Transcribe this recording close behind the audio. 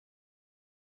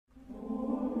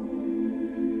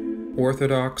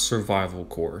Orthodox Survival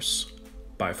Course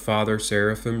by Father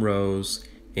Seraphim Rose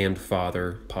and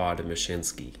Father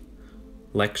Podmashinsky.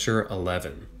 Lecture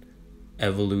 11.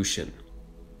 Evolution.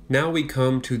 Now we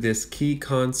come to this key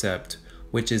concept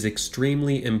which is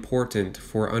extremely important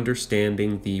for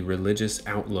understanding the religious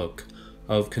outlook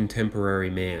of contemporary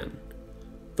man.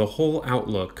 The whole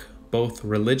outlook, both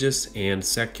religious and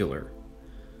secular.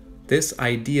 This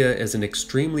idea is an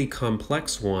extremely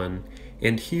complex one,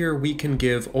 and here we can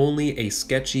give only a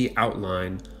sketchy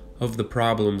outline of the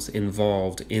problems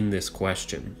involved in this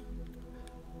question.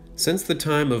 Since the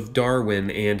time of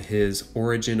Darwin and his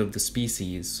Origin of the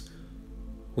Species,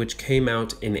 which came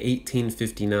out in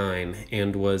 1859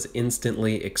 and was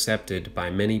instantly accepted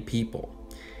by many people,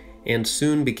 and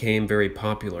soon became very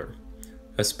popular,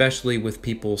 especially with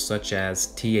people such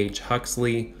as T.H.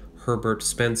 Huxley, Herbert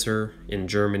Spencer in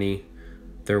Germany.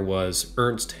 There was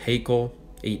Ernst Haeckel,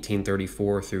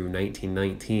 1834 through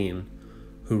 1919,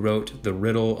 who wrote The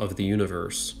Riddle of the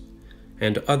Universe,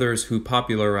 and others who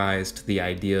popularized the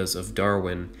ideas of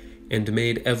Darwin and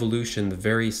made evolution the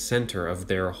very center of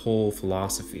their whole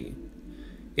philosophy.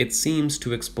 It seems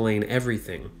to explain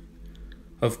everything.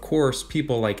 Of course,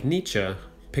 people like Nietzsche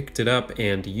picked it up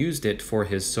and used it for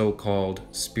his so-called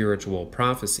spiritual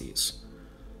prophecies,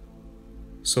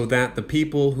 so that the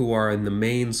people who are in the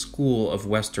main school of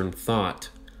Western thought,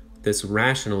 this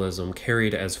rationalism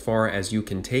carried as far as you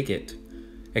can take it,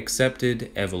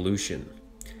 accepted evolution.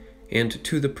 And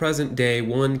to the present day,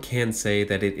 one can say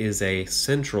that it is a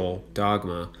central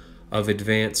dogma of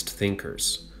advanced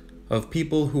thinkers, of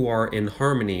people who are in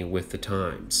harmony with the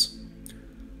times.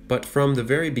 But from the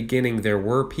very beginning, there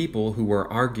were people who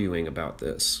were arguing about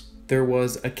this. There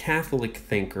was a Catholic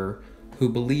thinker who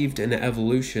believed in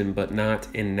evolution but not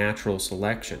in natural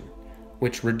selection,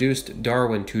 which reduced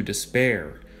Darwin to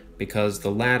despair because the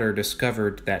latter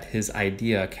discovered that his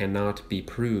idea cannot be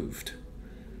proved.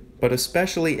 But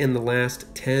especially in the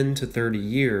last 10 to 30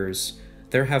 years,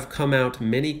 there have come out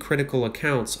many critical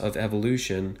accounts of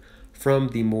evolution from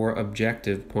the more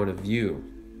objective point of view.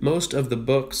 Most of the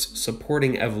books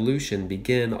supporting evolution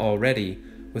begin already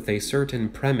with a certain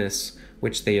premise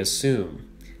which they assume,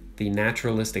 the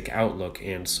naturalistic outlook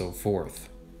and so forth.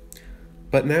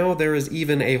 But now there is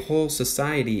even a whole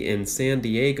society in San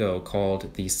Diego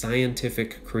called the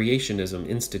Scientific Creationism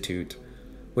Institute,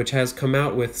 which has come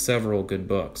out with several good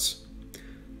books.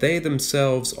 They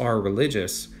themselves are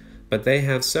religious, but they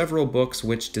have several books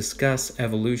which discuss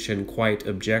evolution quite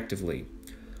objectively,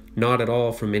 not at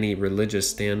all from any religious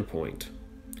standpoint.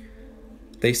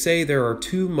 They say there are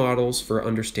two models for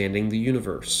understanding the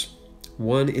universe.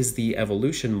 One is the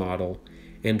evolution model,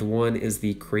 and one is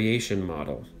the creation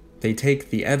model. They take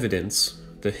the evidence,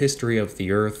 the history of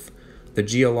the Earth, the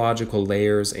geological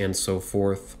layers, and so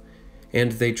forth,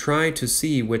 and they try to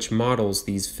see which models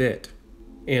these fit.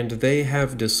 And they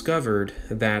have discovered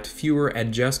that fewer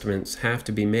adjustments have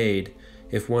to be made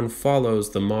if one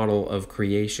follows the model of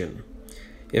creation.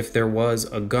 If there was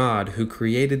a God who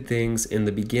created things in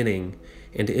the beginning,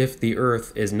 and if the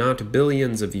Earth is not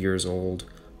billions of years old,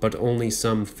 but only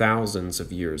some thousands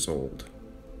of years old.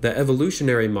 The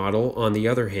evolutionary model, on the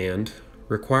other hand,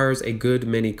 requires a good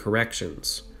many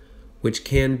corrections, which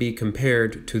can be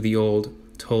compared to the old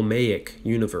Ptolemaic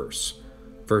universe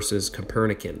versus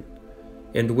Copernican,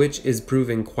 and which is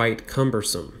proving quite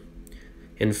cumbersome.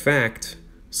 In fact,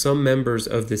 some members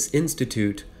of this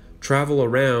institute travel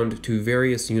around to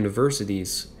various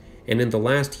universities, and in the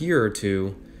last year or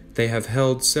two, they have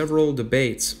held several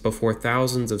debates before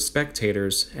thousands of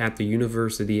spectators at the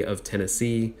University of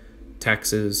Tennessee,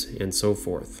 Texas, and so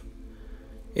forth.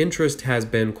 Interest has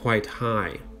been quite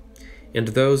high, and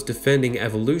those defending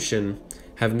evolution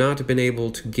have not been able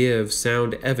to give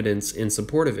sound evidence in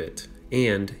support of it,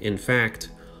 and, in fact,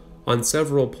 on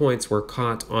several points were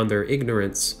caught on their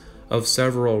ignorance of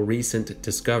several recent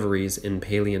discoveries in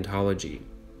paleontology.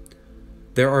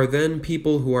 There are then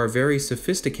people who are very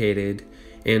sophisticated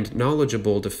and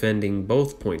knowledgeable defending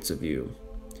both points of view.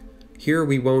 Here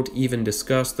we won't even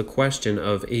discuss the question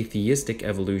of atheistic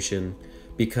evolution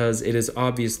because it is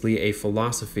obviously a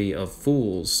philosophy of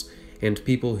fools and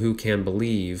people who can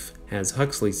believe, as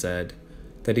Huxley said,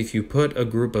 that if you put a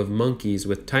group of monkeys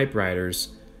with typewriters,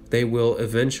 they will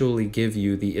eventually give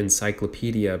you the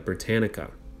Encyclopedia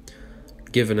Britannica,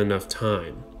 given enough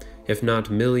time, if not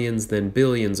millions then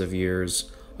billions of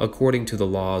years, according to the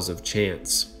laws of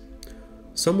chance.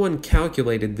 Someone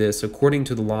calculated this according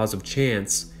to the laws of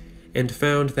chance and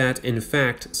found that, in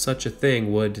fact, such a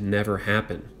thing would never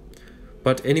happen.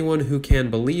 But anyone who can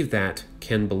believe that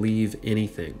can believe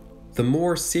anything. The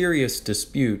more serious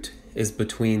dispute is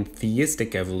between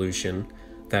theistic evolution,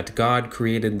 that God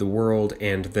created the world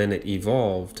and then it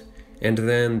evolved, and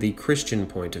then the Christian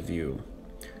point of view.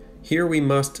 Here we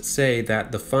must say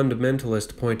that the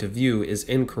fundamentalist point of view is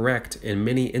incorrect in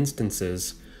many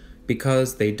instances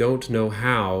because they don't know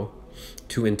how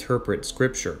to interpret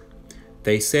Scripture.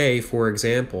 They say, for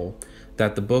example,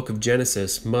 that the book of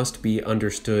Genesis must be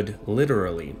understood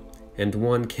literally, and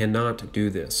one cannot do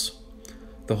this.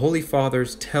 The Holy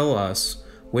Fathers tell us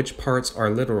which parts are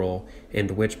literal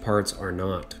and which parts are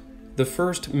not. The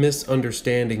first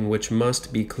misunderstanding which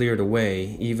must be cleared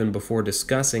away even before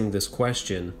discussing this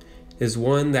question is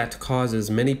one that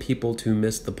causes many people to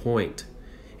miss the point,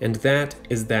 and that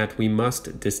is that we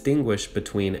must distinguish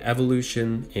between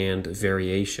evolution and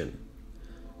variation.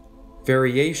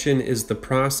 Variation is the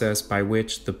process by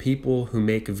which the people who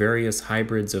make various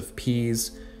hybrids of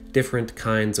peas, different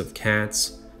kinds of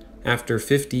cats, after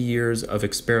 50 years of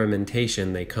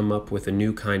experimentation they come up with a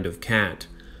new kind of cat,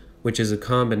 which is a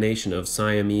combination of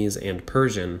Siamese and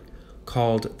Persian,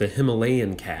 called the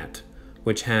Himalayan cat,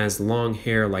 which has long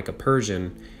hair like a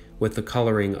Persian with the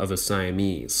coloring of a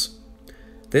Siamese.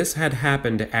 This had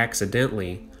happened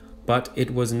accidentally, but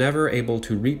it was never able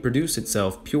to reproduce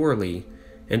itself purely,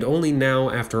 and only now,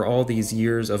 after all these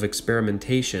years of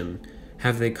experimentation,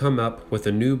 have they come up with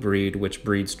a new breed which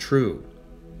breeds true.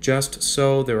 Just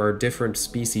so there are different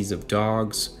species of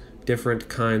dogs, different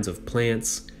kinds of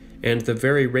plants, and the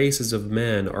very races of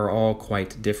men are all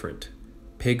quite different.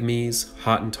 Pygmies,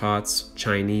 Hottentots,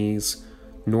 Chinese,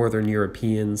 Northern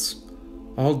Europeans,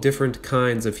 all different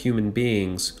kinds of human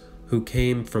beings who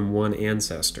came from one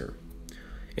ancestor.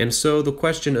 And so the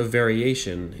question of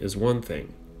variation is one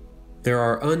thing. There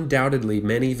are undoubtedly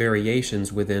many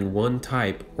variations within one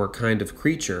type or kind of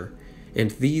creature,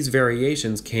 and these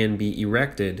variations can be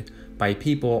erected by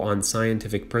people on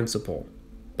scientific principle.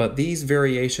 But these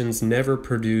variations never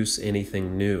produce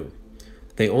anything new.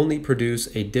 They only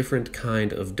produce a different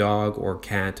kind of dog or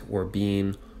cat or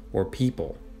being or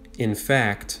people. In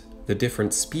fact, the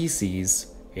different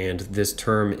species, and this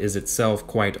term is itself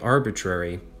quite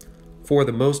arbitrary, for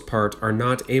the most part are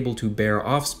not able to bear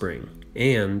offspring,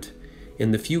 and,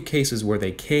 in the few cases where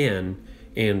they can,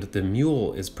 and the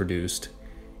mule is produced,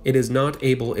 it is not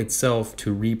able itself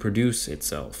to reproduce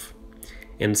itself.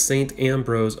 And Saint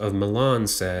Ambrose of Milan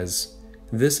says,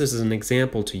 "This is an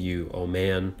example to you, O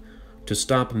man, to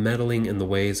stop meddling in the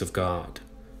ways of God.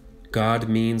 God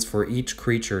means for each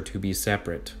creature to be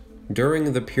separate."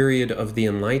 During the period of the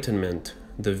Enlightenment,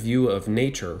 the view of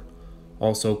nature,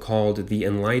 also called the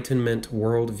Enlightenment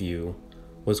worldview,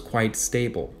 was quite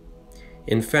stable.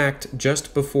 In fact,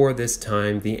 just before this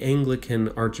time, the Anglican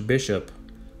Archbishop,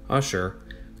 Ussher,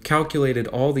 calculated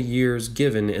all the years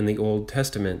given in the Old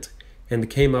Testament and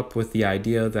came up with the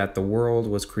idea that the world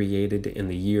was created in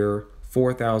the year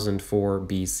 4004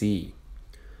 BC.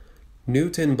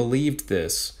 Newton believed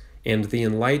this, and the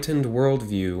enlightened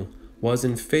worldview was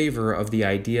in favor of the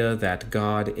idea that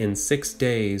God in 6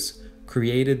 days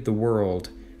created the world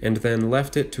and then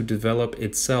left it to develop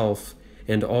itself,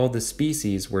 and all the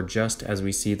species were just as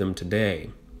we see them today.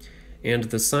 And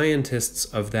the scientists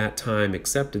of that time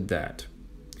accepted that.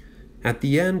 At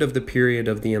the end of the period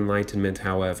of the Enlightenment,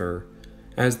 however,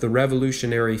 as the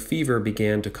revolutionary fever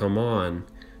began to come on,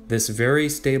 this very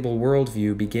stable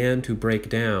worldview began to break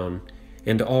down,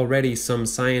 and already some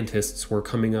scientists were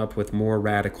coming up with more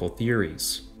radical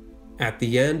theories. At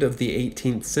the end of the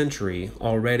 18th century,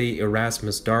 already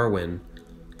Erasmus Darwin,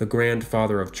 the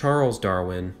grandfather of Charles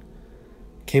Darwin,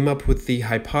 came up with the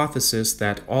hypothesis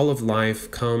that all of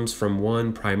life comes from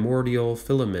one primordial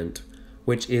filament,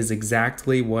 which is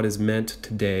exactly what is meant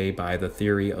today by the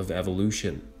theory of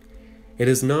evolution. It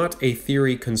is not a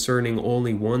theory concerning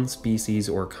only one species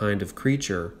or kind of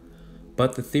creature,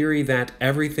 but the theory that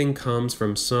everything comes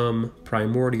from some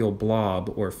primordial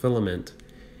blob or filament,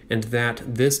 and that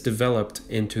this developed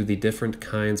into the different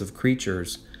kinds of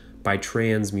creatures by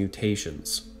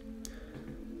transmutations.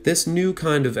 This new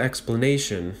kind of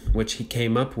explanation, which he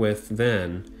came up with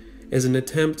then, is an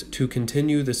attempt to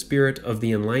continue the spirit of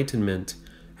the Enlightenment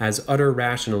as utter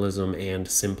rationalism and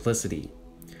simplicity.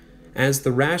 As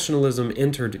the rationalism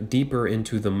entered deeper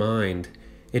into the mind,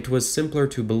 it was simpler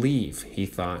to believe, he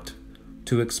thought,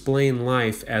 to explain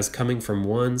life as coming from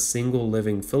one single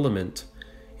living filament,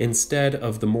 instead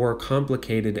of the more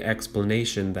complicated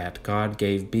explanation that God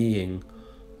gave being,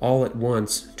 all at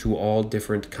once, to all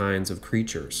different kinds of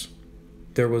creatures.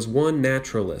 There was one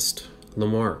naturalist,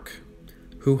 Lamarck,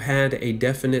 who had a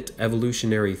definite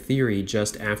evolutionary theory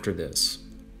just after this.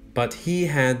 But he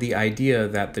had the idea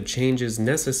that the changes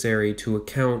necessary to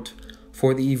account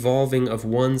for the evolving of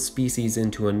one species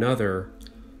into another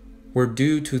were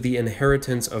due to the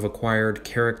inheritance of acquired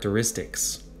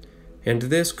characteristics, and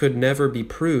this could never be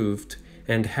proved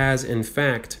and has in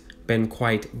fact been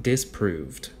quite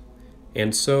disproved,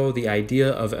 and so the idea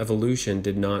of evolution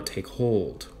did not take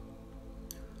hold.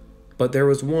 But there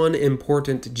was one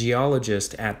important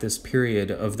geologist at this period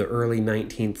of the early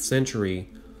 19th century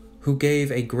who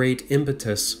gave a great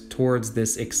impetus towards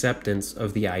this acceptance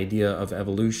of the idea of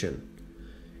evolution,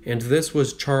 and this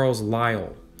was Charles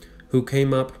Lyell, who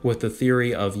came up with the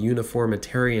theory of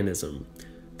uniformitarianism,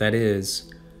 that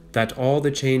is, that all the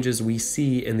changes we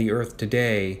see in the earth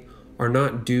today are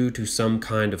not due to some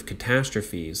kind of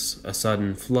catastrophes, a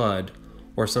sudden flood,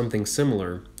 or something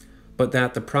similar, but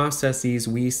that the processes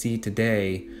we see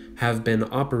today have been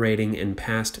operating in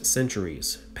past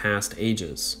centuries, past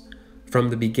ages, from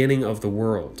the beginning of the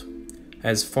world,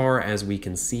 as far as we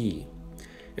can see.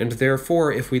 And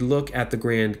therefore, if we look at the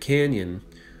Grand Canyon,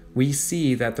 we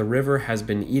see that the river has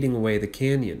been eating away the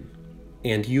canyon,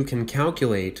 and you can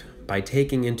calculate by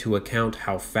taking into account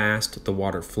how fast the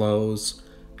water flows,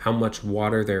 how much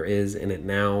water there is in it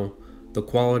now, the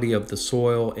quality of the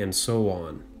soil, and so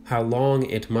on, how long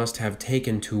it must have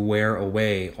taken to wear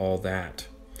away all that.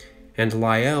 And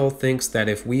Lyell thinks that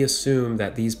if we assume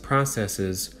that these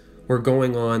processes were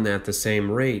going on at the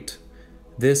same rate,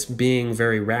 this being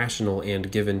very rational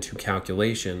and given to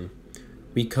calculation,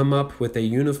 we come up with a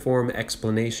uniform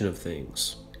explanation of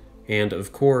things. And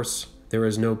of course, there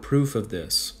is no proof of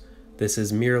this. This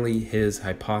is merely his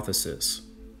hypothesis.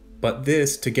 But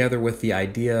this, together with the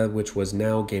idea which was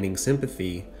now gaining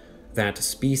sympathy, that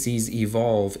species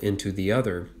evolve into the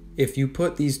other, if you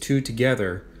put these two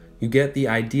together, you get the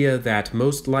idea that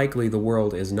most likely the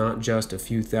world is not just a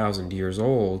few thousand years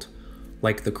old,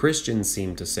 like the Christians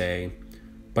seem to say,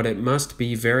 but it must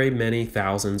be very many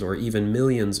thousands or even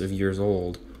millions of years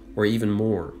old, or even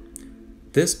more.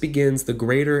 This begins the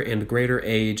greater and greater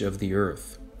age of the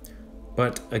earth.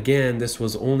 But again, this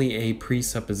was only a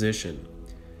presupposition,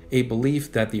 a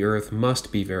belief that the earth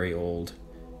must be very old.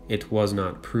 It was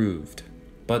not proved.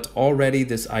 But already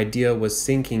this idea was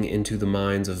sinking into the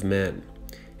minds of men.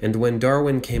 And when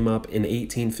Darwin came up in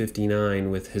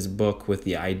 1859 with his book with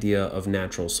the idea of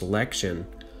natural selection,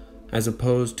 as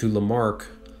opposed to Lamarck,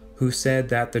 who said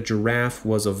that the giraffe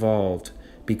was evolved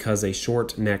because a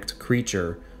short-necked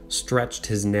creature stretched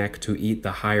his neck to eat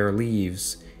the higher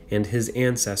leaves, and his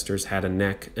ancestors had a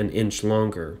neck an inch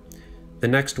longer. The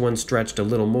next one stretched a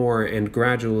little more, and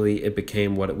gradually it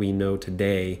became what we know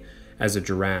today as a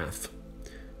giraffe.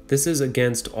 This is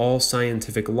against all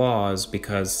scientific laws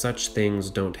because such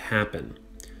things don't happen.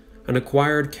 An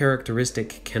acquired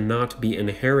characteristic cannot be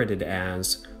inherited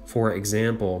as, for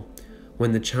example,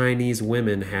 when the Chinese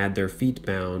women had their feet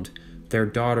bound, their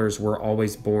daughters were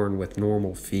always born with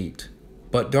normal feet.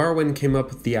 But Darwin came up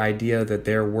with the idea that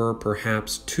there were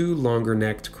perhaps two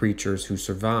longer-necked creatures who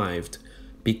survived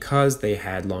because they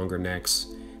had longer necks,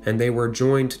 and they were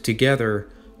joined together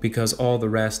because all the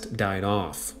rest died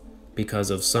off,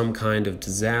 because of some kind of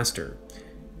disaster,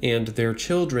 and their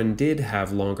children did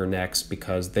have longer necks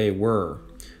because they were.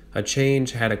 A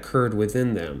change had occurred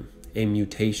within them, a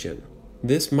mutation.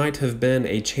 This might have been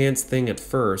a chance thing at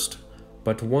first,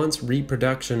 but once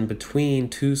reproduction between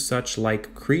two such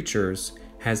like creatures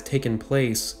has taken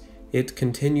place, it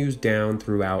continues down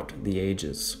throughout the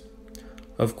ages.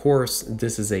 Of course,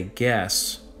 this is a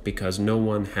guess, because no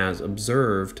one has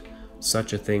observed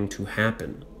such a thing to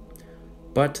happen.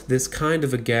 But this kind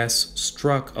of a guess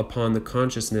struck upon the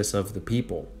consciousness of the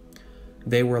people.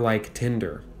 They were like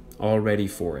tinder, all ready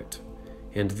for it,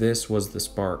 and this was the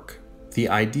spark. The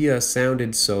idea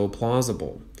sounded so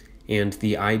plausible, and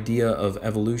the idea of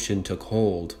evolution took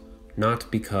hold, not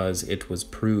because it was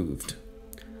proved.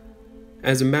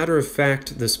 As a matter of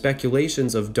fact, the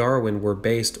speculations of Darwin were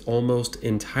based almost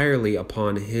entirely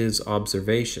upon his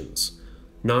observations,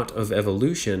 not of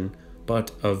evolution,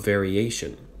 but of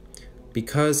variation,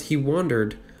 because he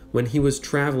wondered, when he was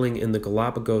traveling in the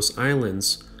Galapagos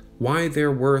Islands, why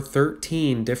there were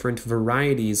 13 different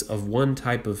varieties of one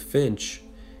type of finch,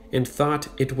 and thought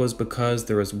it was because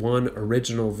there was one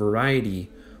original variety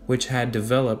which had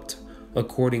developed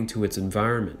according to its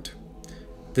environment.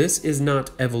 This is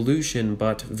not evolution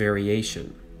but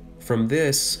variation. From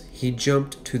this, he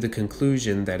jumped to the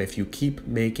conclusion that if you keep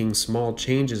making small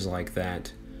changes like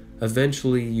that,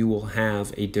 eventually you will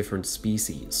have a different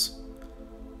species.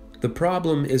 The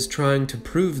problem is trying to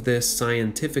prove this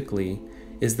scientifically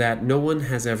is that no one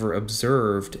has ever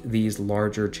observed these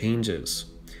larger changes.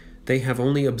 They have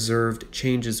only observed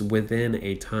changes within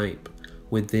a type,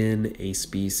 within a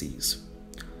species.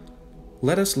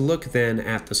 Let us look then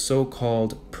at the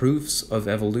so-called proofs of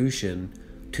evolution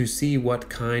to see what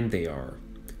kind they are.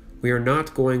 We are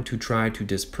not going to try to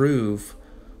disprove,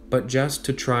 but just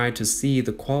to try to see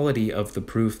the quality of the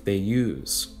proof they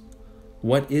use.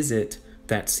 What is it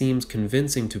that seems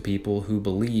convincing to people who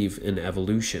believe in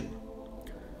evolution?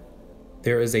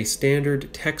 There is a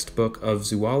standard textbook of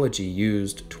zoology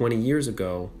used 20 years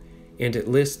ago, and it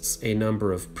lists a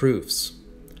number of proofs.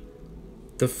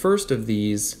 The first of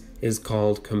these is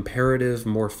called comparative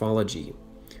morphology.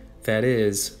 That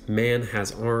is, man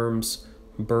has arms,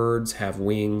 birds have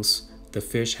wings, the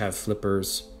fish have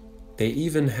flippers. They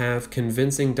even have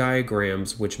convincing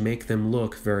diagrams which make them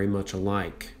look very much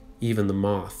alike, even the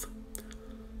moth.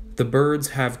 The birds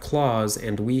have claws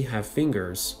and we have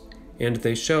fingers, and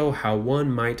they show how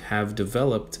one might have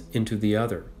developed into the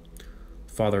other.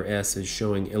 Father S. is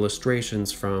showing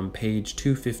illustrations from page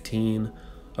 215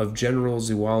 of General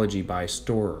Zoology by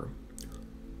Storer.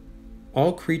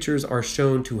 All creatures are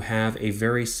shown to have a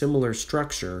very similar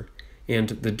structure, and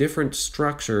the different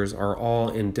structures are all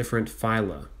in different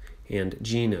phyla and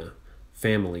genera,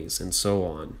 families, and so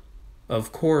on.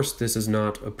 Of course, this is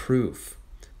not a proof.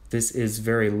 This is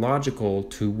very logical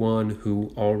to one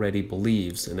who already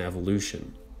believes in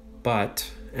evolution.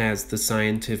 But, as the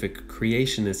scientific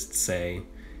creationists say,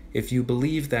 if you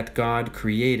believe that God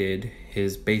created,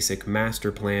 his basic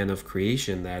master plan of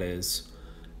creation that is,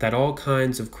 that all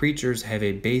kinds of creatures have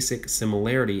a basic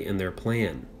similarity in their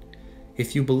plan.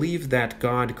 If you believe that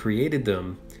God created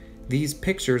them, these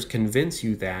pictures convince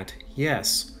you that,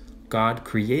 yes, God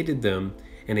created them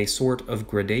in a sort of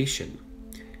gradation.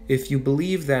 If you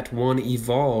believe that one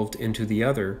evolved into the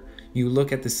other, you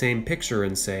look at the same picture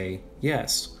and say,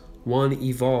 yes, one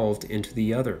evolved into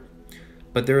the other.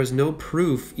 But there is no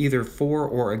proof either for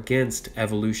or against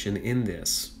evolution in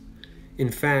this. In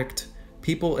fact,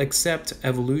 people accept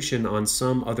evolution on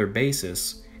some other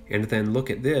basis, and then look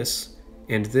at this,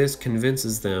 and this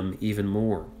convinces them even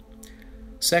more.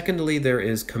 Secondly, there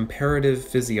is comparative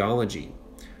physiology.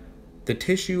 The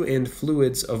tissue and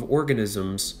fluids of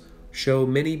organisms show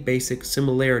many basic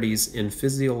similarities in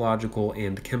physiological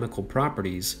and chemical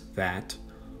properties that,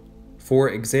 for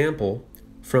example,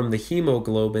 from the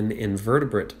hemoglobin in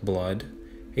vertebrate blood,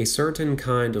 a certain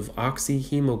kind of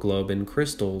oxyhemoglobin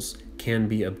crystals can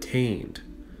be obtained.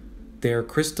 Their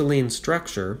crystalline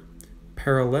structure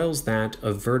parallels that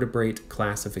of vertebrate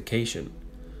classification,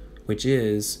 which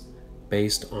is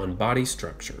based on body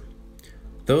structure.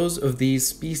 Those of these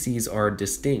species are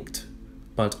distinct,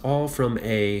 but all from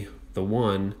the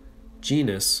one,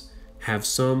 genus, have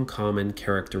some common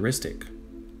characteristic.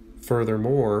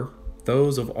 Furthermore,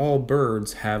 those of all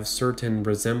birds have certain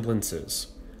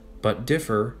resemblances, but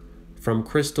differ from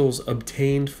crystals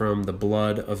obtained from the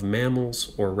blood of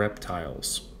mammals or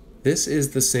reptiles. This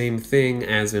is the same thing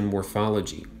as in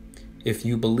morphology. If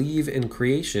you believe in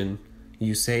creation,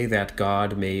 you say that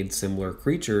God made similar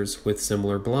creatures with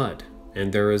similar blood,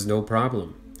 and there is no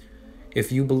problem.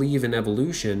 If you believe in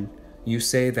evolution, you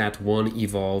say that one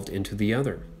evolved into the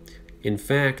other. In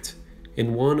fact,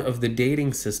 in one of the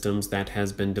dating systems that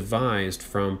has been devised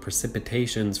from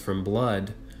precipitations from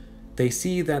blood, they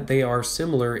see that they are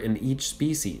similar in each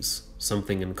species,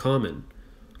 something in common,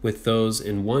 with those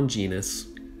in one genus,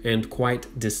 and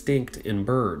quite distinct in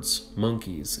birds,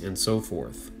 monkeys, and so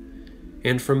forth.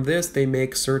 And from this they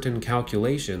make certain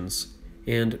calculations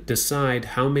and decide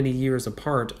how many years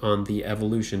apart on the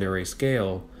evolutionary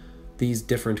scale these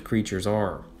different creatures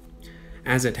are.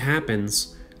 As it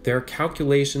happens, their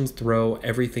calculations throw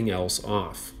everything else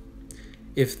off.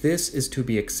 If this is to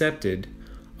be accepted,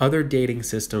 other dating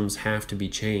systems have to be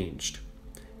changed.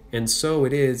 And so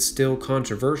it is still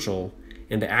controversial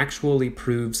and actually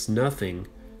proves nothing,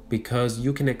 because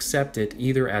you can accept it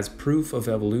either as proof of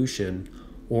evolution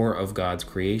or of God's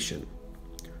creation.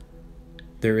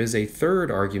 There is a third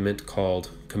argument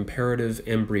called comparative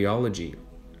embryology.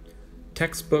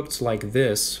 Textbooks like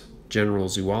this, General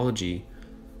Zoology,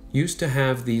 used to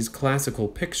have these classical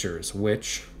pictures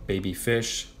which, baby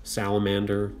fish,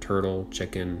 salamander, turtle,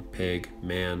 chicken, pig,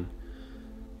 man,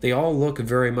 they all look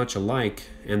very much alike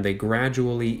and they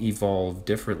gradually evolve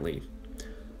differently.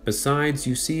 Besides,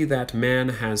 you see that man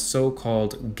has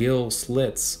so-called gill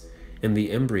slits in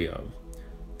the embryo.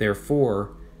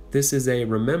 Therefore, this is a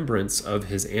remembrance of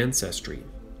his ancestry.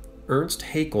 Ernst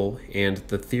Haeckel and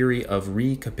the theory of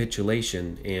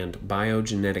recapitulation and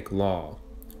biogenetic law.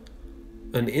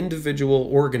 An individual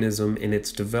organism in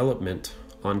its development,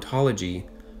 ontology,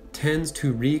 tends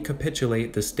to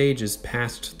recapitulate the stages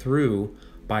passed through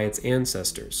by its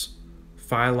ancestors,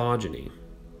 phylogeny.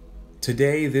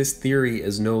 Today, this theory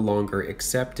is no longer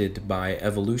accepted by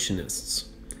evolutionists,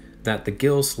 that the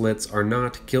gill slits are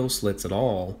not gill slits at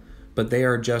all, but they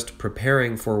are just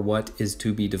preparing for what is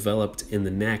to be developed in the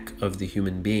neck of the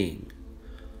human being.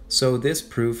 So this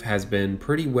proof has been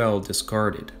pretty well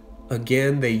discarded.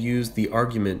 Again, they use the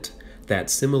argument that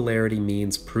similarity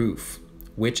means proof,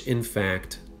 which in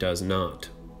fact does not.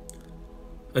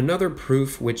 Another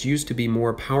proof which used to be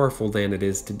more powerful than it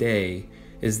is today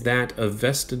is that of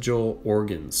vestigial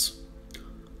organs.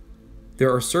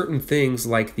 There are certain things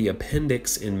like the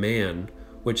appendix in man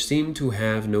which seem to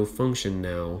have no function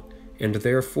now, and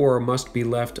therefore must be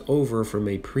left over from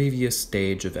a previous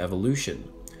stage of evolution,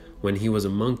 when he was a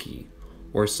monkey,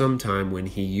 or sometime when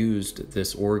he used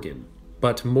this organ.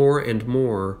 But more and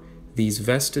more, these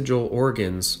vestigial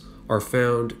organs are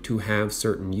found to have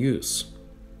certain use.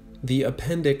 The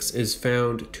appendix is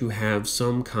found to have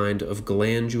some kind of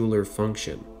glandular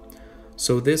function,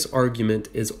 so this argument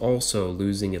is also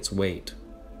losing its weight.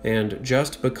 And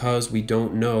just because we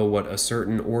don't know what a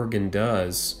certain organ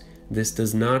does, this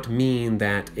does not mean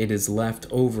that it is left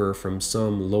over from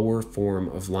some lower form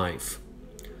of life.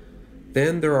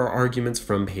 Then there are arguments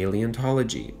from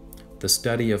paleontology, the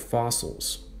study of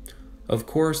fossils. Of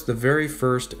course, the very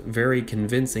first, very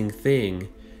convincing thing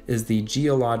is the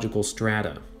geological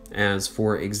strata, as,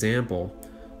 for example,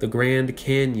 the Grand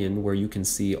Canyon, where you can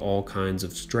see all kinds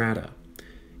of strata.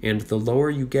 And the lower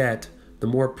you get, the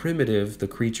more primitive the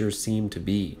creatures seem to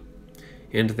be.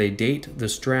 And they date the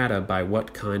strata by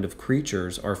what kind of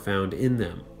creatures are found in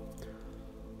them.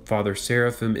 Father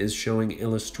Seraphim is showing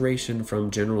illustration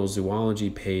from General Zoology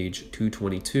page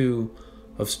 222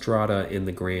 of strata in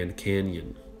the Grand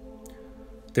Canyon.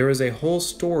 There is a whole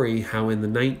story how in the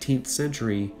 19th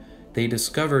century they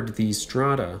discovered these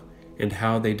strata and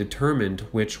how they determined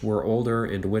which were older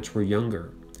and which were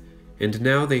younger. And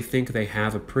now they think they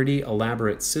have a pretty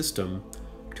elaborate system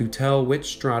to tell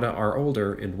which strata are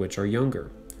older and which are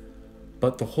younger.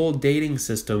 But the whole dating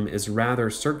system is rather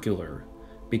circular,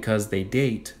 because they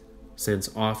date,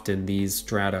 since often these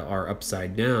strata are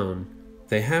upside down,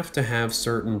 they have to have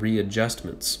certain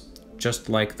readjustments, just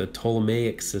like the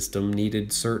Ptolemaic system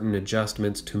needed certain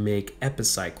adjustments to make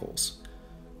epicycles,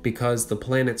 because the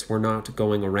planets were not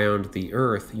going around the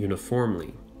Earth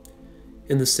uniformly.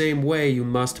 In the same way, you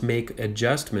must make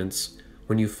adjustments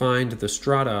when you find the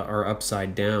strata are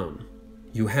upside down.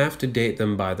 You have to date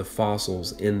them by the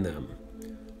fossils in them.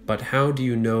 But how do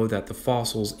you know that the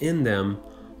fossils in them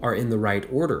are in the right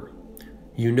order?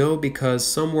 You know because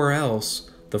somewhere else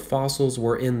the fossils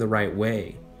were in the right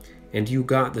way, and you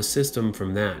got the system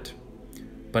from that.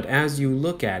 But as you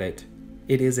look at it,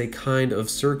 it is a kind of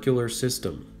circular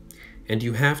system, and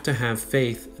you have to have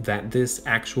faith that this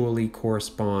actually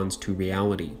corresponds to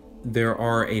reality. There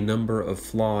are a number of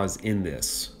flaws in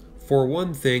this. For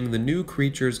one thing, the new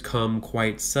creatures come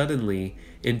quite suddenly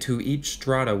into each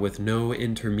strata with no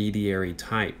intermediary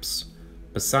types.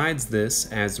 Besides this,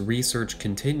 as research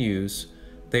continues,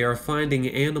 they are finding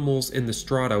animals in the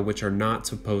strata which are not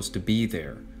supposed to be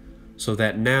there, so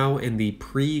that now in the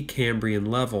pre-Cambrian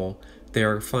level, they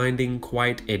are finding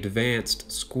quite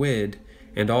advanced squid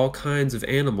and all kinds of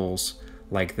animals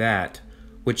like that,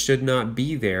 which should not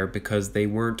be there because they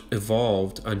weren't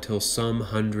evolved until some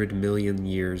 100 million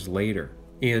years later.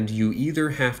 And you either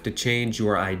have to change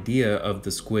your idea of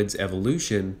the squid's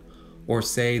evolution, or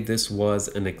say this was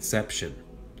an exception.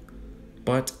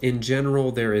 But in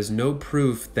general, there is no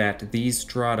proof that these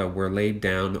strata were laid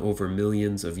down over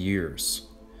millions of years.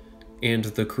 And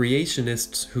the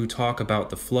creationists who talk about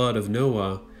the flood of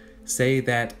Noah say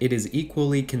that it is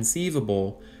equally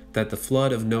conceivable that the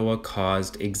flood of Noah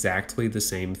caused exactly the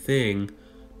same thing,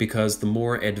 because the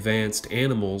more advanced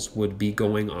animals would be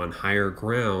going on higher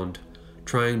ground,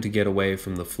 trying to get away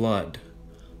from the flood.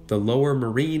 The lower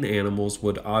marine animals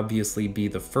would obviously be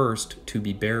the first to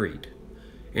be buried,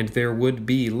 and there would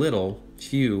be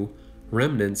few,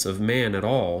 remnants of man at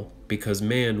all, because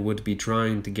man would be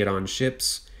trying to get on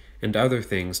ships and other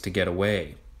things to get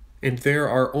away. And there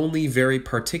are only very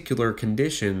particular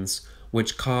conditions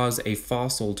which cause a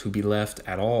fossil to be left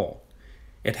at all.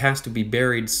 It has to be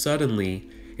buried suddenly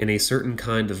in a certain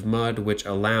kind of mud which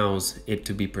allows it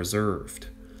to be preserved.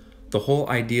 The whole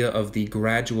idea of the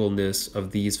gradualness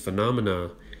of these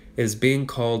phenomena is being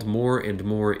called more and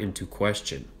more into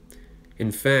question.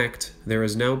 In fact, there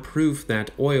is now proof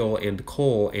that oil and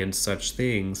coal and such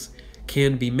things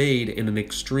can be made in an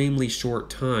extremely short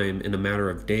time, in a matter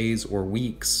of days or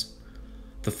weeks.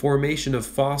 The formation of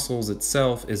fossils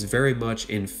itself is very much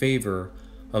in favor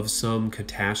of some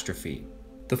catastrophe.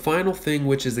 The final thing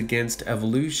which is against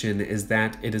evolution is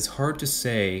that it is hard to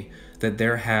say that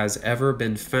there has ever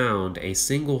been found a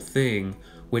single thing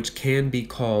which can be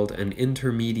called an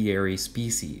intermediary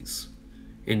species.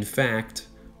 In fact,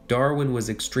 Darwin was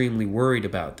extremely worried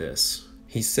about this.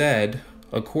 He said,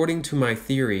 "According to my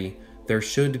theory, there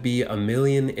should be 1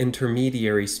 million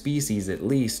intermediary species at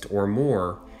least or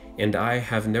more, and I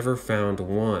have never found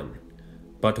one.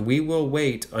 But we will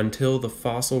wait until the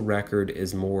fossil record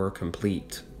is more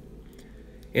complete."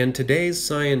 And today's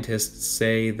scientists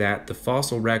say that the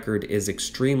fossil record is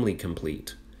extremely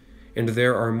complete, and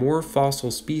there are more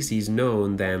fossil species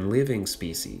known than living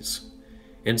species.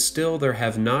 And still there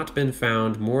have not been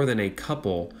found more than a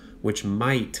couple which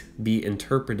might be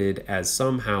interpreted as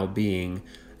somehow being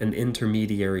an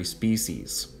intermediary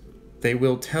species. They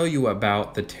will tell you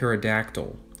about the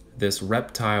pterodactyl, this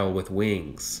reptile with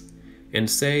wings, and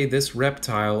say this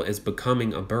reptile is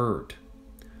becoming a bird.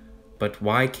 But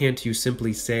why can't you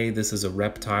simply say this is a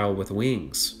reptile with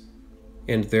wings?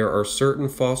 And there are certain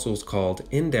fossils called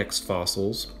index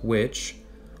fossils which,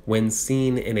 when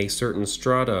seen in a certain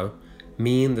strata,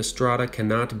 mean the strata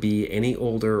cannot be any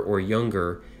older or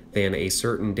younger than a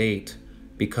certain date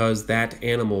because that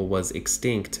animal was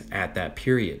extinct at that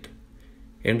period.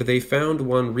 And they found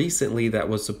one recently that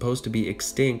was supposed to be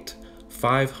extinct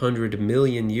 500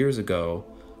 million years ago,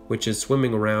 which is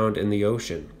swimming around in the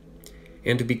ocean.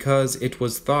 And because it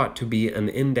was thought to be an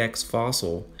index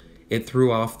fossil, it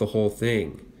threw off the whole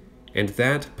thing. And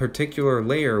that particular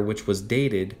layer which was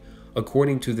dated,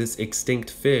 according to this extinct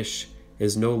fish,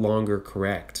 is no longer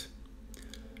correct.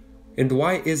 And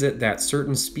why is it that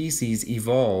certain species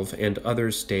evolve and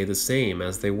others stay the same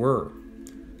as they were?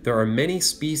 There are many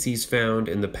species found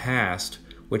in the past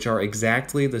which are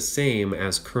exactly the same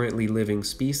as currently living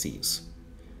species.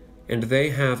 And they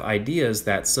have ideas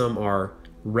that some are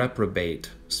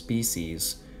reprobate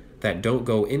species that don't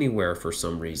go anywhere for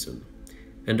some reason,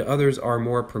 and others are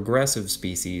more progressive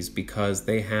species because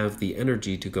they have the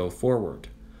energy to go forward.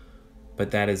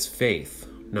 But that is faith,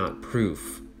 not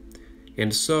proof.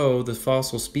 And so the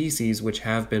fossil species which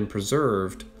have been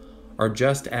preserved are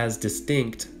just as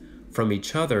distinct from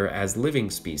each other as living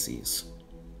species.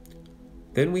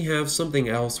 Then we have something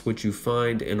else which you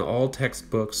find in all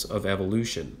textbooks of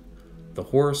evolution: the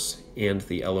horse and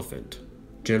the elephant.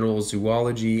 General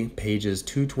Zoology, pages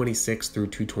 226 through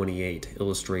 228,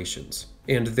 illustrations.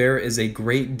 And there is a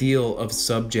great deal of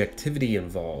subjectivity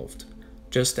involved,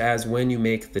 just as when you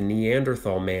make the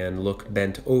Neanderthal man look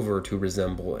bent over to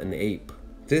resemble an ape.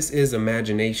 This is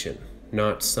imagination,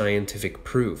 not scientific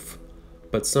proof,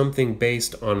 but something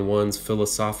based on one's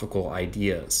philosophical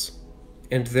ideas.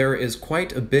 And there is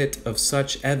quite a bit of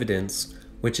such evidence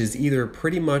which is either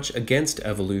pretty much against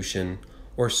evolution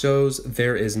or shows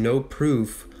there is no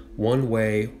proof one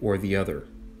way or the other.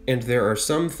 And there are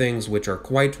some things which are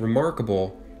quite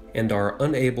remarkable and are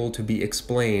unable to be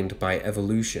explained by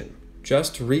evolution.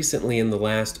 Just recently, in the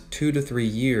last 2 to 3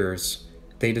 years,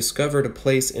 they discovered a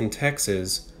place in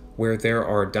Texas where there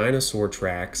are dinosaur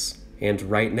tracks and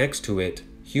right next to it,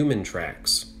 human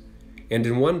tracks. And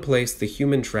in one place the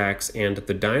human tracks and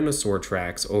the dinosaur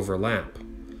tracks overlap,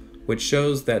 which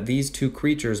shows that these two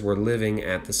creatures were living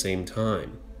at the same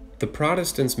time. The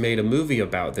Protestants made a movie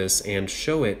about this and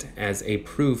show it as a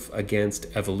proof against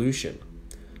evolution.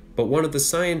 But one of the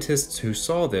scientists who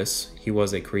saw this, he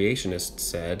was a creationist,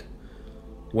 said,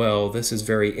 "Well, this is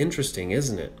very interesting,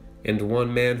 isn't it?" And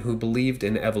one man who believed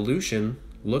in evolution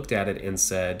looked at it and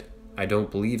said, "I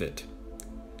don't believe it."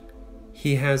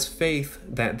 He has faith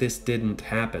that this didn't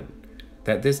happen,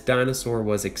 that this dinosaur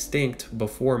was extinct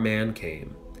before man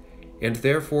came, and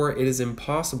therefore it is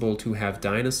impossible to have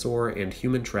dinosaur and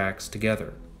human tracks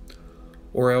together.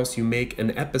 Or else you make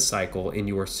an epicycle in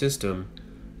your system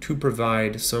to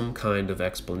provide some kind of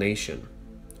explanation.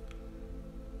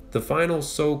 The final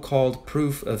so-called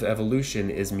proof of evolution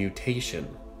is mutation.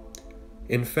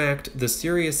 In fact, the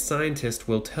serious scientist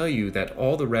will tell you that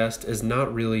all the rest is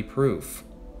not really proof,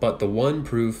 but the one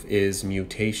proof is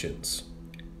mutations.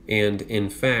 And in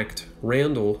fact,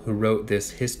 Randall, who wrote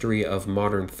this History of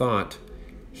Modern Thought,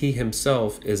 he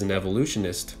himself is an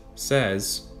evolutionist,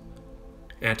 says,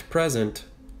 "At present,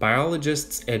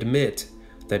 biologists admit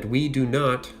that we do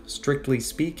not, strictly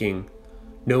speaking,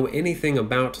 know anything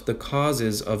about the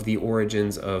causes of the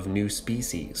origins of new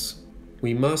species.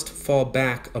 We must fall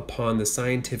back upon the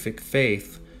scientific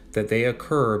faith that they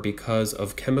occur because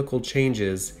of chemical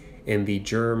changes in the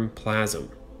germ plasm.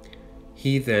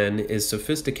 He then is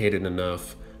sophisticated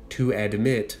enough to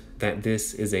admit that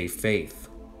this is a faith.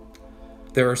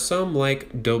 There are some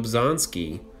like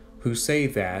Dobzhansky who say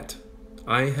that,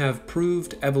 I have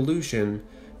proved evolution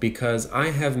because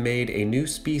I have made a new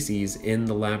species in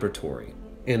the laboratory.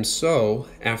 And so,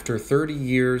 after 30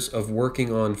 years of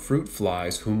working on fruit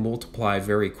flies who multiply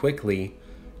very quickly,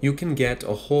 you can get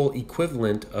a whole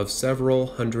equivalent of several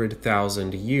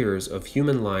 100,000 years of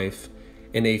human life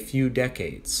in a few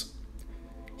decades.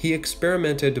 He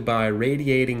experimented by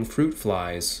radiating fruit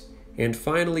flies and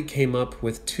finally came up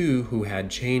with two who had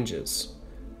changes.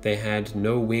 They had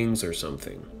no wings or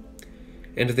something,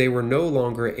 and they were no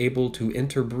longer able to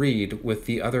interbreed with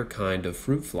the other kind of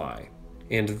fruit fly.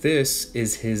 And this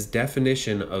is his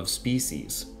definition of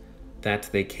species, that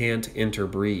they can't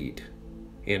interbreed,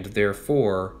 and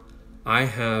therefore I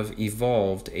have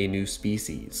evolved a new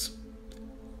species.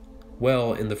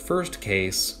 Well, in the first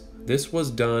case, this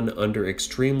was done under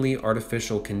extremely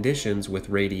artificial conditions with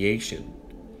radiation,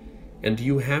 and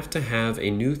you have to have a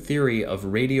new theory of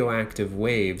radioactive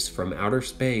waves from outer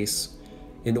space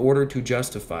in order to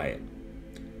justify it.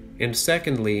 And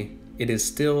secondly, it is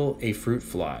still a fruit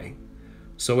fly,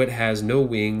 so it has no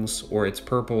wings or it's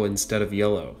purple instead of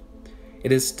yellow.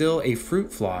 It is still a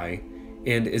fruit fly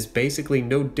and is basically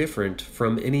no different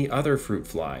from any other fruit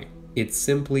fly. It's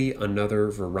simply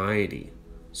another variety,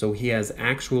 so he has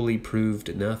actually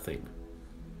proved nothing.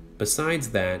 Besides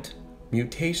that,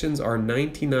 mutations are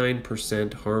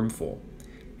 99% harmful,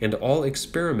 and all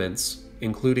experiments,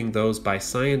 including those by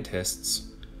scientists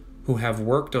who have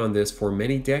worked on this for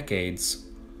many decades,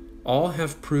 all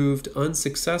have proved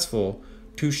unsuccessful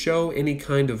to show any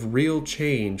kind of real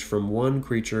change from one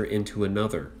creature into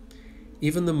another,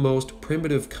 even the most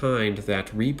primitive kind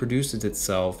that reproduces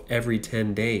itself every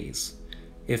 10 days.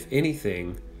 If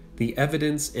anything, the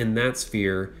evidence in that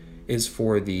sphere is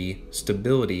for the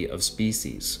stability of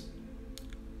species.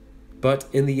 But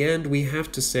in the end, we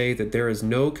have to say that there is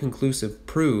no conclusive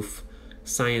proof,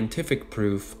 scientific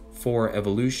proof, for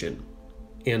evolution.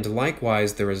 And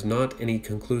likewise, there is not any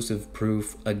conclusive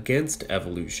proof against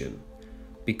evolution,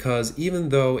 because even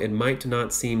though it might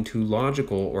not seem too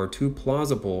logical or too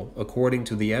plausible according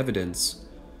to the evidence,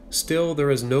 still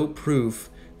there is no proof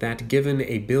that given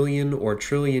a billion or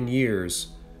trillion years,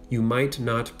 you might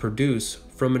not produce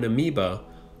from an amoeba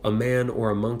a man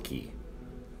or a monkey.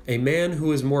 A man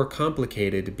who is more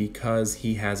complicated because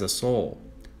he has a soul.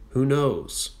 Who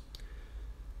knows?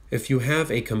 If you have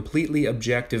a completely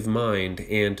objective mind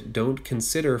and don't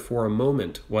consider for a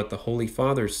moment what the Holy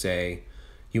Fathers say,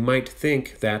 you might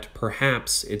think that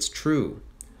perhaps it's true,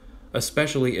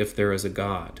 especially if there is a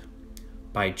God.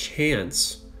 By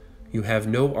chance, you have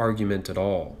no argument at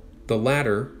all. The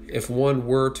latter, if one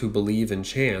were to believe in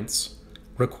chance,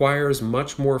 requires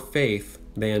much more faith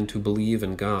than to believe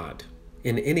in God.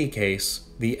 In any case,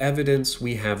 the evidence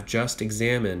we have just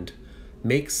examined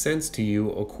makes sense to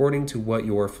you according to what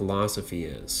your philosophy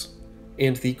is.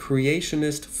 And the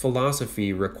creationist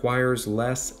philosophy requires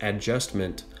less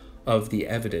adjustment of the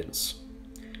evidence.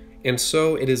 And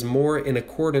so it is more in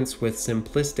accordance with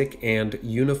simplistic and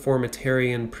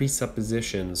uniformitarian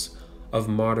presuppositions of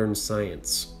modern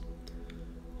science.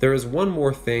 There is one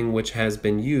more thing which has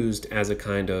been used as a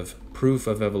kind of proof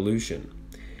of evolution,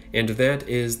 and that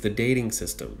is the dating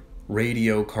system.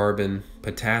 Radiocarbon,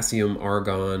 potassium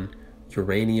argon,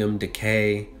 uranium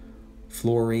decay,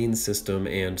 fluorine system,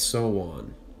 and so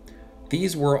on.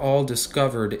 These were all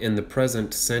discovered in the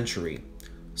present century,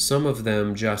 some of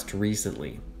them just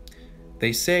recently.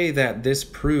 They say that this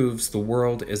proves the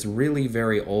world is really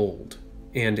very old,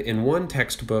 and in one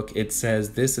textbook it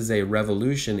says this is a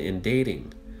revolution in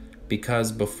dating,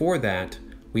 because before that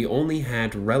we only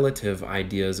had relative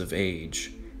ideas of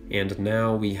age, and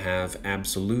now we have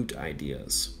absolute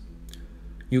ideas.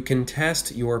 You can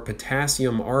test your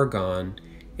potassium argon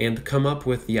and come up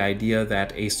with the idea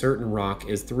that a certain rock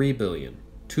is 3 billion,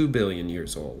 2 billion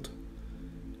years old.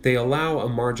 They allow a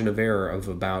margin of error of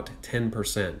about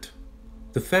 10%.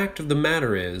 The fact of the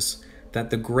matter is that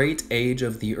the great age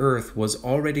of the Earth was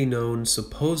already known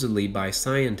supposedly by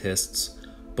scientists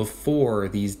before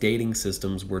these dating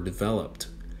systems were developed,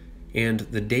 and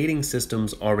the dating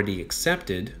systems already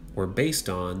accepted, or based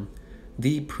on,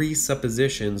 the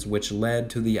presuppositions which led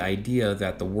to the idea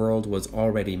that the world was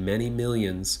already many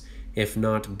millions, if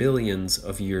not billions,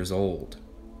 of years old.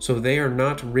 So they are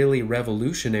not really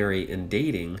revolutionary in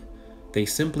dating, they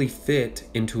simply fit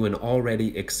into an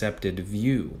already accepted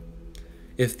view.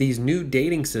 If these new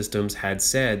dating systems had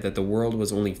said that the world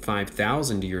was only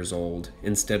 5,000 years old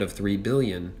instead of 3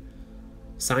 billion,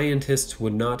 scientists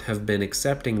would not have been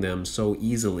accepting them so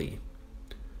easily.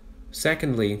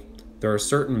 Secondly, there are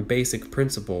certain basic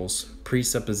principles,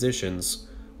 presuppositions,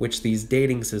 which these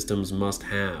dating systems must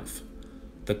have.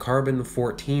 The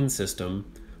carbon-14 system,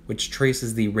 which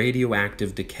traces the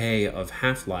radioactive decay of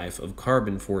half-life of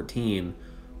carbon-14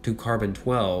 to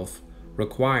carbon-12,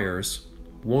 requires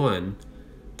 1.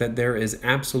 That there is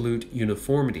absolute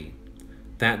uniformity,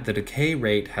 that the decay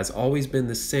rate has always been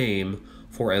the same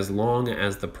for as long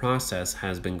as the process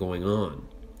has been going on.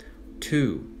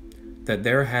 2. That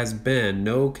there has been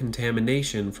no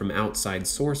contamination from outside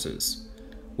sources,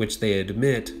 which they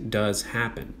admit does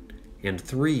happen. And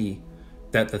 3.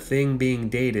 That the thing being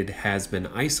dated has been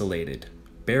isolated,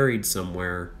 buried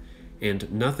somewhere,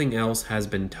 and nothing else has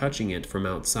been touching it from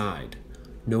outside,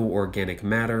 no organic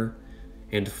matter.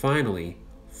 And finally,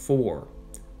 4.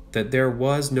 That there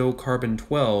was no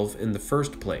carbon-12 in the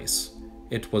first place.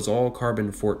 It was all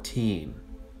carbon-14.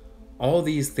 All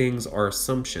these things are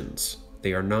assumptions.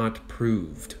 They are not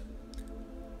proved.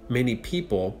 Many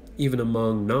people, even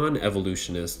among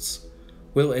non-evolutionists,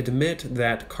 will admit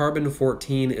that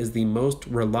carbon-14 is the most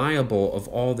reliable of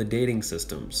all the dating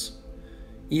systems.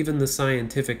 Even the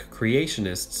scientific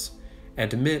creationists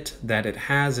admit that it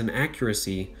has an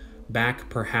accuracy back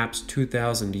perhaps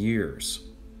 2,000 years.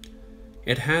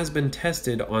 It has been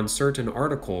tested on certain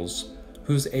articles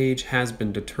whose age has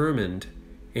been determined,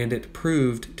 and it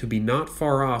proved to be not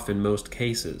far off in most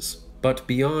cases. But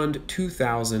beyond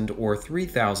 2,000 or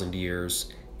 3,000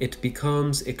 years, it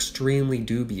becomes extremely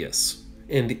dubious.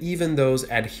 And even those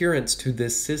adherents to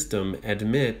this system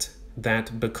admit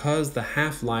that because the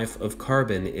half-life of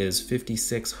carbon is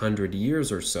 5,600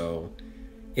 years or so,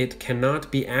 it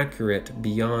cannot be accurate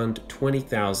beyond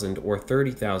 20,000 or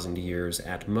 30,000 years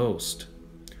at most.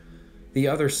 The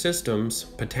other systems,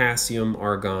 potassium,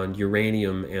 argon,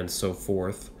 uranium, and so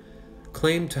forth,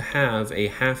 claim to have a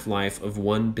half-life of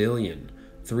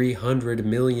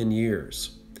 1,300,000,000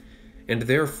 years. And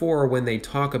therefore, when they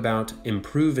talk about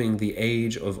improving the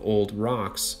age of old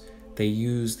rocks, they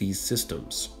use these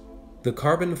systems. The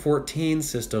carbon-14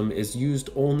 system is used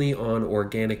only on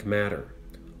organic matter,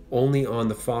 only on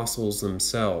the fossils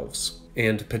themselves,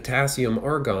 and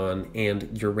potassium-argon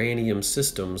and uranium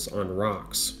systems on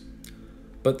rocks.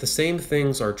 But the same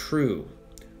things are true.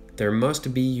 There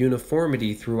must be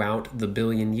uniformity throughout the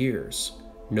billion years,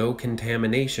 no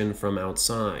contamination from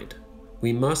outside.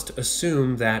 We must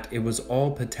assume that it was all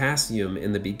potassium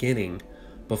in the beginning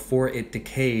before it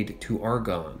decayed to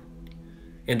argon.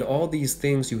 And all these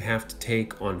things you have to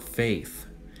take on faith.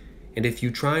 And if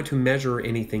you try to measure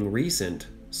anything recent,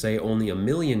 say only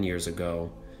 1,000,000 years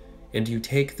ago, and you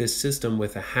take this system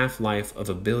with a half-life of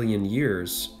 1,000,000,000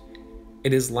 years,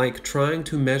 it is like trying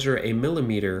to measure a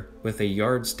millimeter with a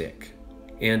yardstick,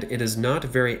 and it is not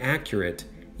very accurate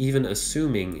even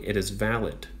assuming it is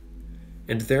valid.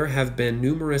 And there have been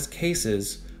numerous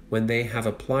cases when they have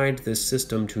applied this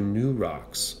system to new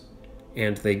rocks,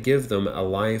 and they give them a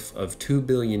life of 2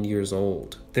 billion years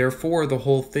old. Therefore, the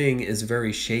whole thing is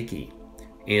very shaky,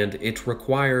 and it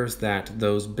requires that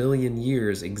those billion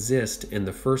years exist in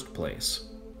the first place.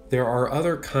 There are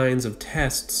other kinds of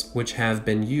tests which have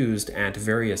been used at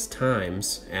various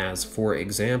times, as, for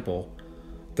example,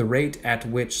 the rate at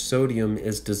which sodium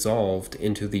is dissolved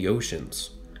into the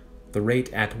oceans, the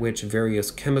rate at which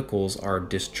various chemicals are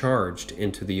discharged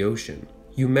into the ocean.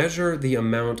 You measure the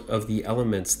amount of the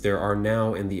elements there are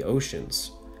now in the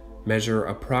oceans, measure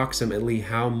approximately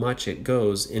how much it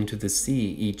goes into the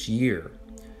sea each year,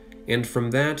 and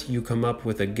from that you come up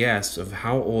with a guess of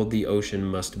how old the ocean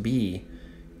must be,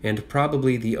 and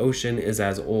probably the ocean is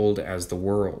as old as the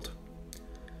world.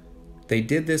 They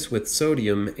did this with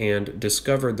sodium and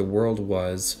discovered the world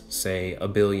was, say,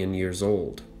 1 billion years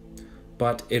old.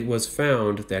 But it was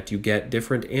found that you get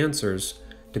different answers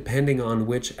depending on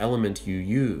which element you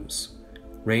use,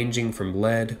 ranging from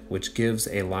lead, which gives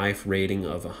a life rating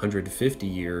of 150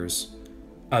 years,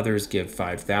 others give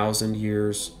 5,000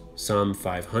 years, some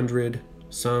 500,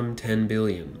 some 10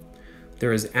 billion.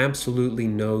 There is absolutely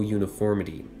no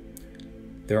uniformity.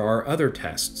 There are other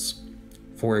tests.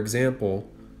 For example,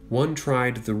 one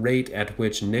tried the rate at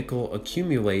which nickel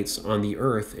accumulates on the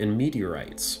Earth in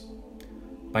meteorites.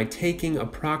 By taking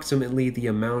approximately the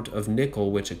amount of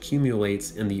nickel which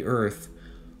accumulates in the Earth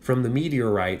from the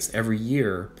meteorites every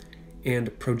year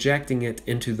and projecting it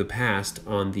into the past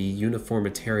on the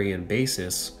uniformitarian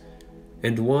basis,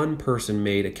 and one person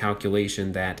made a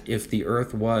calculation that if the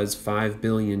Earth was 5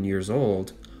 billion years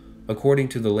old, according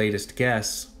to the latest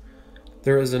guess,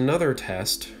 there is another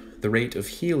test, the rate of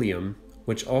helium,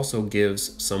 which also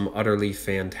gives some utterly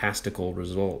fantastical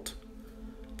result.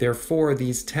 Therefore,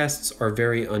 these tests are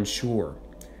very unsure,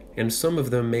 and some of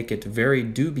them make it very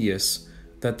dubious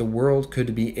that the world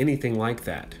could be anything like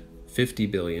that, 50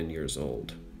 billion years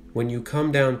old. When you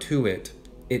come down to it,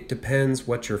 it depends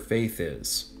what your faith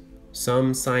is.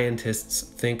 Some scientists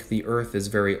think the Earth is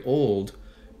very old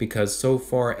because so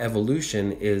far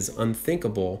evolution is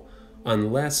unthinkable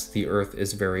unless the Earth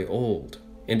is very old.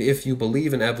 And if you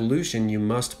believe in evolution, you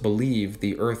must believe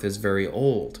the Earth is very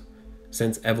old,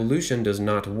 since evolution does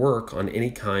not work on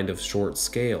any kind of short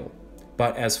scale.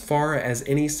 But as far as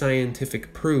any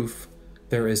scientific proof,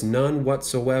 there is none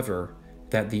whatsoever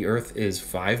that the Earth is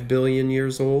 5 billion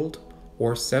years old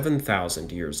or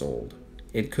 7,000 years old.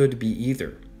 It could be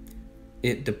either.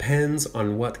 It depends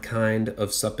on what kind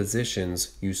of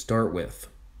suppositions you start with.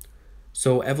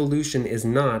 So evolution is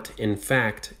not, in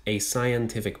fact, a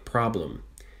scientific problem.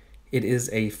 It is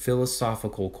a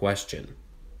philosophical question.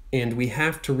 And we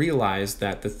have to realize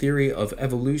that the theory of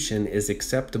evolution is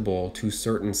acceptable to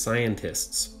certain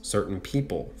scientists, certain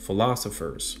people,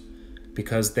 philosophers,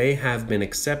 because they have been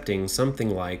accepting something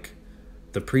like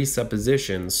the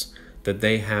presuppositions that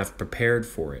they have prepared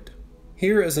for it.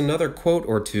 Here is another quote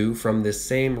or two from this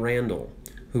same Randall,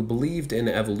 who believed in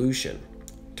evolution,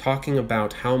 talking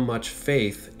about how much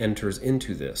faith enters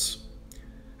into this.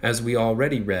 As we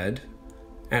already read,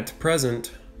 at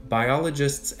present,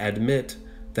 biologists admit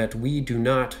that we do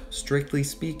not, strictly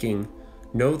speaking,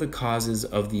 know the causes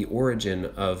of the origin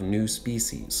of new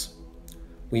species.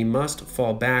 We must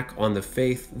fall back on the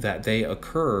faith that they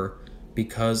occur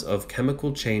because of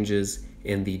chemical changes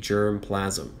in the germ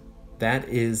plasm. That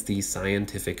is the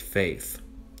scientific faith.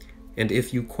 And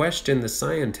if you question the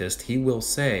scientist, he will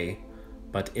say,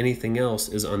 but anything else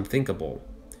is unthinkable.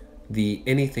 The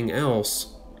anything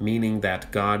else meaning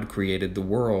that God created the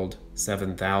world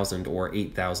 7,000 or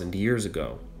 8,000 years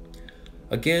ago.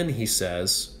 Again, he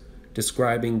says,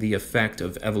 describing the effect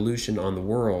of evolution on the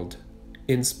world,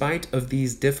 in spite of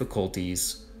these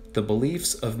difficulties, the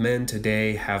beliefs of men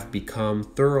today have become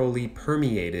thoroughly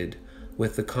permeated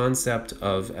with the concept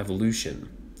of evolution.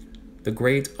 The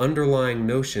great underlying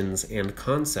notions and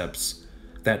concepts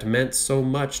that meant so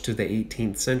much to the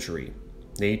 18th century,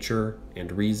 nature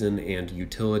and reason and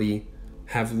utility,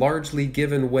 have largely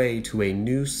given way to a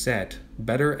new set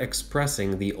better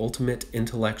expressing the ultimate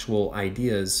intellectual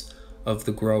ideas of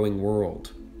the growing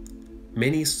world.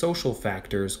 Many social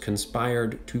factors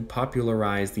conspired to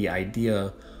popularize the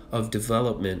idea of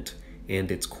development and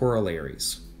its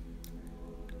corollaries.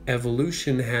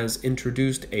 Evolution has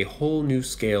introduced a whole new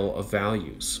scale of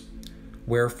values,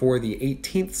 where for the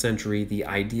 18th century the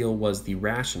ideal was the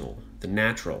rational, the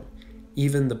natural,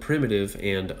 even the primitive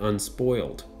and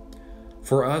unspoiled.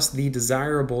 For us, the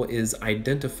desirable is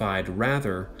identified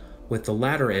rather with the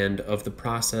latter end of the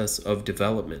process of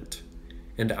development,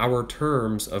 and our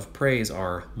terms of praise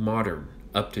are modern,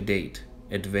 up-to-date,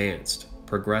 advanced,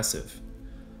 progressive.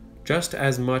 Just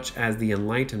as much as the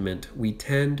Enlightenment, we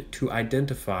tend to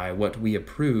identify what we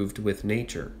approved with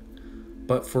nature.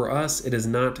 But for us, it is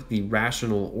not the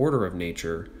rational order of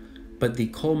nature, but the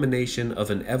culmination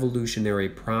of an evolutionary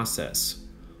process,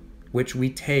 which we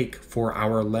take for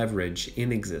our leverage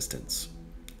in existence.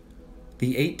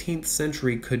 The 18th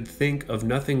century could think of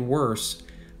nothing worse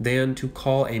than to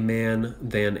call a man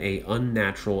an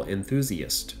unnatural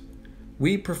enthusiast.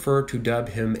 We prefer to dub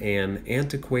him an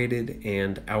antiquated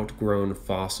and outgrown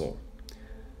fossil.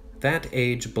 That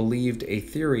age believed a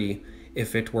theory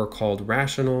if it were called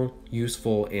rational,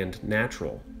 useful, and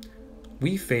natural.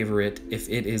 We favor it if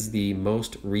it is the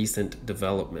most recent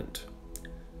development.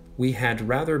 We had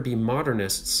rather be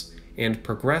modernists and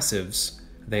progressives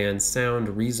than sound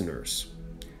reasoners.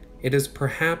 It is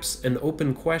perhaps an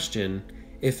open question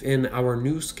if in our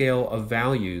new scale of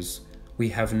values we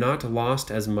have not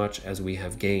lost as much as we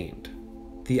have gained.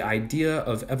 The idea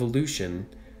of evolution,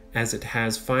 as it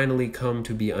has finally come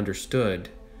to be understood,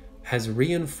 has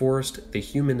reinforced the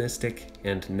humanistic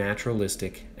and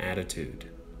naturalistic attitude.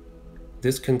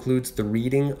 This concludes the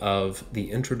reading of the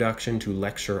Introduction to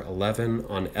Lecture 11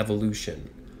 on Evolution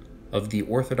of the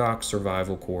Orthodox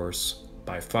Survival Course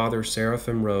by Father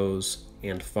Seraphim Rose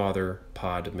and Father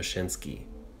Pod Mashinsky.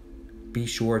 Be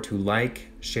sure to like,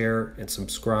 share, and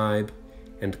subscribe,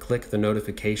 and click the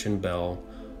notification bell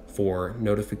for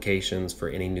notifications for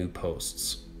any new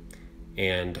posts.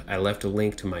 And I left a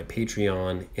link to my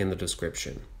Patreon in the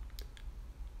description.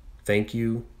 Thank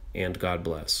you, and God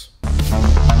bless.